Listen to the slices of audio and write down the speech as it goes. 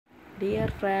Dear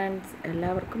friends,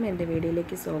 എല്ലാവർക്കും എൻ്റെ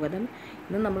വീഡിയോയിലേക്ക് സ്വാഗതം.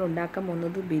 ഇന്ന് നമ്മൾ ഉണ്ടാക്കാൻ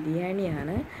പോകുന്നത്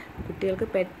ബിരിയാണിയാണ്. കുട്ടികൾക്ക്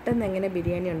പെട്ടെന്ന് എങ്ങനെ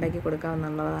ബിരിയാണി ഉണ്ടാക്കി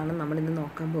കൊടുക്കാമെന്നുള്ളതാണ് നമ്മൾ ഇന്ന്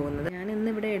നോക്കാൻ പോകുന്നത്. ഞാൻ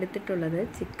ഇന്ന് ഇവിടെ എടുത്തിട്ടുള്ളത്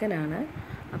ചിക്കൻ ആണ്.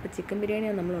 അപ്പോൾ ചിക്കൻ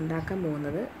ബിരിയാണിയാണ് നമ്മൾ ഉണ്ടാക്കാൻ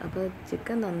പോകുന്നത്. അപ്പോൾ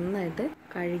ചിക്കൻ നന്നായിട്ട്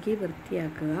കഴുകി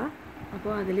വൃത്തിയാക്കുക.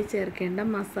 അപ്പോൾ അതിൽ ചേർക്കേണ്ട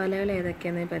മസാലകൾ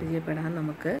ഏതൊക്കെയാണെന്ന് പരിചയപ്പെടാം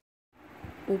നമുക്ക്.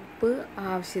 ഉപ്പ്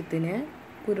ആവശ്യത്തിന്,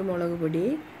 കുരുമുളക് പൊടി,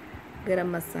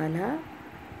 ഗരം മസാല,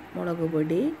 മുളക്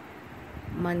പൊടി,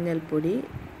 മഞ്ഞൾപ്പൊടി,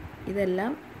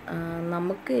 ഇതെല്ലാം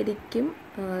നമുക്ക് എരിക്കും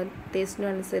ടേസ്റ്റിനും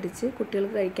അനുസരിച്ച്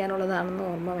കുട്ടികൾക്ക് കഴിക്കാനുള്ളതാണെന്ന്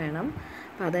ഓർമ്മ വേണം.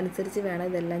 അപ്പോൾ അതനുസരിച്ച് വേണം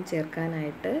ഇതെല്ലാം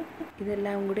ചേർക്കാനായിട്ട്.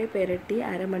 ഇതെല്ലാം കൂടി പുരട്ടി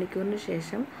അരമണിക്കൂറിന്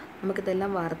ശേഷം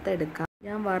നമുക്കിതെല്ലാം വറുത്തെടുക്കാം.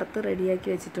 ഞാൻ വറുത്ത് റെഡിയാക്കി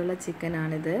വെച്ചിട്ടുള്ള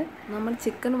ചിക്കനാണിത്. നമ്മൾ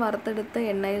ചിക്കൻ വറുത്തെടുത്ത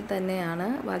എണ്ണയിൽ തന്നെയാണ്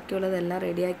ബാക്കിയുള്ളതെല്ലാം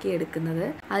റെഡിയാക്കി എടുക്കുന്നത്.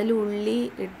 അതിൽ ഉള്ളി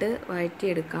ഇട്ട്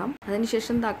വഴറ്റിയെടുക്കാം.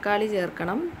 അതിനുശേഷം തക്കാളി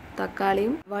ചേർക്കണം.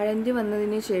 തക്കാളിയും വഴഞ്ഞ്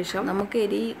വന്നതിന് ശേഷം നമുക്ക്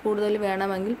എരി കൂടുതൽ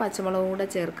വേണമെങ്കിൽ പച്ചമുളകും കൂടെ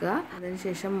ചേർക്കുക.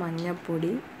 അതിനുശേഷം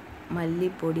മഞ്ഞൾപ്പൊടി,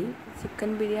 മല്ലിപ്പൊടി.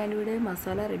 ചിക്കൻ ബിരിയാണിയുടെ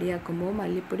മസാല റെഡിയാക്കുമ്പോൾ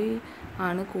മല്ലിപ്പൊടി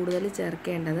ആണ് കൂടുതൽ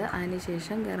ചേർക്കേണ്ടത്.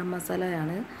 അതിനുശേഷം ഗരം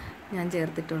മസാലയാണ് ഞാൻ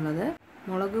ചേർത്തിട്ടുള്ളത്.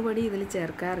 മുളക് പൊടി ഇതിൽ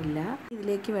ചേർക്കാറില്ല.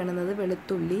 ഇതിലേക്ക് വേണ്ടുന്നത്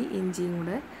വെളുത്തുള്ളി, ഇഞ്ചിയും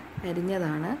കൂടെ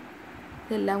അരിഞ്ഞതാണ്.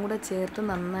 ഇതെല്ലാം കൂടെ ചേർത്ത്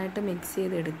നന്നായിട്ട് മിക്സ്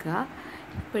ചെയ്തെടുക്കുക.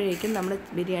 ഇപ്പോഴേക്കും നമ്മുടെ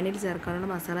ബിരിയാണിയിൽ ചേർക്കാനുള്ള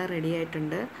മസാല റെഡി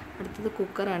ആയിട്ടുണ്ട്. അടുത്തത്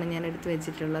കുക്കറാണ് ഞാൻ എടുത്ത്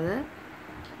വെച്ചിട്ടുള്ളത്.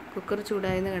 കുക്കർ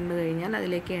ചൂടായെന്ന് കണ്ടു കഴിഞ്ഞാൽ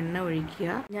അതിലേക്ക് എണ്ണ ഒഴിക്കുക.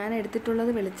 ഞാൻ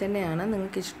എടുത്തിട്ടുള്ളത് വെളിച്ചെണ്ണയാണ്.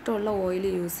 നിങ്ങൾക്ക് ഇഷ്ടമുള്ള ഓയിൽ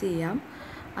യൂസ് ചെയ്യാം.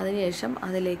 അതിനുശേഷം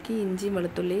അതിലേക്ക് ഇഞ്ചിയും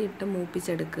വെളുത്തുള്ളി ഇട്ട്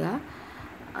മൂപ്പിച്ചെടുക്കുക.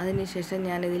 അതിനുശേഷം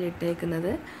ഞാനിതിൽ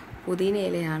ഇട്ടേക്കുന്നത് പുതിന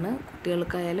ഇലയാണ്.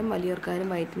 കുട്ടികൾക്കായാലും വലിയവർക്കായാലും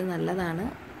വയറ്റിന് നല്ലതാണ്.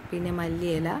 പിന്നെ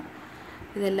മല്ലിയില.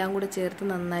 ഇതെല്ലാം കൂടെ ചേർത്ത്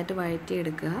നന്നായിട്ട്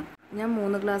വഴറ്റിയെടുക്കുക. ഞാൻ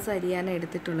 3 ഗ്ലാസ് അരിയാണ്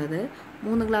എടുത്തിട്ടുള്ളത്.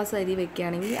 3 ഗ്ലാസ് അരി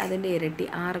വെക്കുകയാണെങ്കിൽ അതിൻ്റെ ഇരട്ടി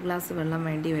 6 ഗ്ലാസ് വെള്ളം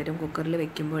വേണ്ടി വരും കുക്കറിൽ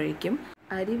വെക്കുമ്പോഴേക്കും.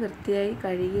 അരി വൃത്തിയായി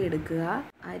കഴുകി എടുക്കുക.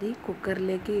 അരി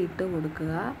കുക്കറിലേക്ക് ഇട്ട്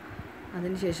കൊടുക്കുക.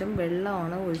 അതിനുശേഷം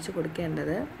വെള്ളമാണ് ഒഴിച്ച്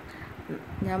കൊടുക്കേണ്ടത്.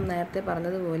 ഞാൻ നേരത്തെ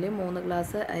പറഞ്ഞതുപോലെ 3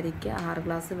 ഗ്ലാസ് അരിക്ക് 6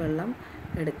 ഗ്ലാസ് വെള്ളം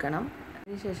എടുക്കണം.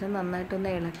 അതിനുശേഷം നന്നായിട്ടൊന്ന്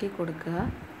ഇളക്കി കൊടുക്കുക.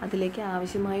 അതിലേക്ക്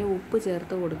ആവശ്യമായ ഉപ്പ്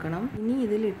ചേർത്ത് കൊടുക്കണം. ഇനി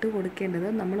ഇതിലിട്ട് കൊടുക്കേണ്ടത്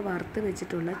നമ്മൾ വറുത്ത്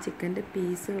വെച്ചിട്ടുള്ള ചിക്കൻ്റെ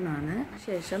പീസുകളാണ്.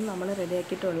 ശേഷം നമ്മൾ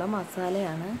റെഡിയാക്കിയിട്ടുള്ള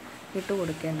മസാലയാണ് ഇട്ട്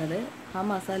കൊടുക്കേണ്ടത്. ആ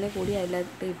മസാല കൂടി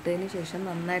അതിനകത്ത് ഇട്ടതിന് ശേഷം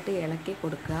നന്നായിട്ട് ഇളക്കി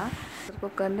കൊടുക്കുക.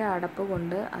 കുക്കറിൻ്റെ അടപ്പ്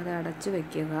കൊണ്ട് അത് അടച്ച്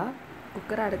വയ്ക്കുക.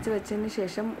 കുക്കർ അടച്ച് വെച്ചതിന്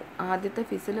ശേഷം ആദ്യത്തെ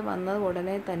ഫിസിൽ വന്നത്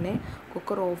ഉടനെ തന്നെ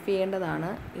കുക്കർ ഓഫ്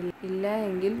ചെയ്യേണ്ടതാണ്. ഇല്ല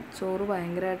എങ്കിൽ ചോറ്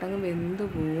ഭയങ്കരമായിട്ടങ്ങ് വെന്ത്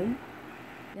പോവും.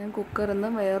 ഞാൻ കുക്കറിൽ നിന്ന്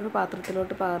വേറൊരു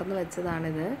പാത്രത്തിലോട്ട് പകർന്ന്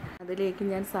വെച്ചതാണിത്. അതിലേക്ക്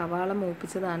ഞാൻ സവാള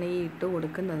മൂപ്പിച്ചതാണ് ഈ ഇട്ട്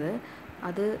കൊടുക്കുന്നത്.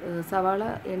 അത് സവാള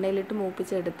എണ്ണയിലിട്ട്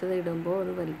മൂപ്പിച്ചെടുത്തത് ഇടുമ്പോൾ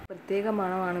ഒരു പ്രത്യേക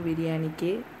മണമാണ്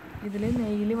ബിരിയാണിക്ക്. ഇതിൽ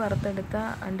നെയ്യിൽ വറുത്തെടുത്ത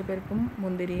അണ്ടിപ്പരിപ്പും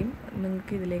മുന്തിരിയും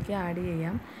നിങ്ങൾക്ക് ഇതിലേക്ക് ആഡ്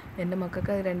ചെയ്യാം. എൻ്റെ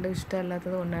മക്കൾക്ക് അത് രണ്ടും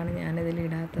ഇഷ്ടമല്ലാത്തത് കൊണ്ടാണ് ഞാനിതിൽ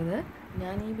ഇടാത്തത്.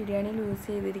 ഞാൻ ഈ ബിരിയാണിയിൽ യൂസ്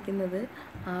ചെയ്തിരിക്കുന്നത്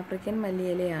ആഫ്രിക്കൻ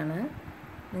മല്ലിയിലയാണ്.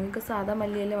 നിങ്ങൾക്ക് സാധാ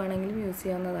മല്ലിയില വേണമെങ്കിലും യൂസ്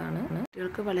ചെയ്യാവുന്നതാണ്.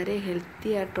 കുട്ടികൾക്ക് വളരെ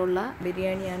ഹെൽത്തി ആയിട്ടുള്ള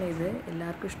ബിരിയാണിയാണ് ഇത്.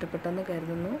 എല്ലാവർക്കും ഇഷ്ടപ്പെട്ടെന്ന്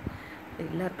കരുതുന്നു.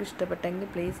 എല്ലാവർക്കും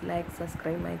ഇഷ്ടപ്പെട്ടെങ്കിൽ please like,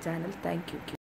 subscribe my channel. Thank you.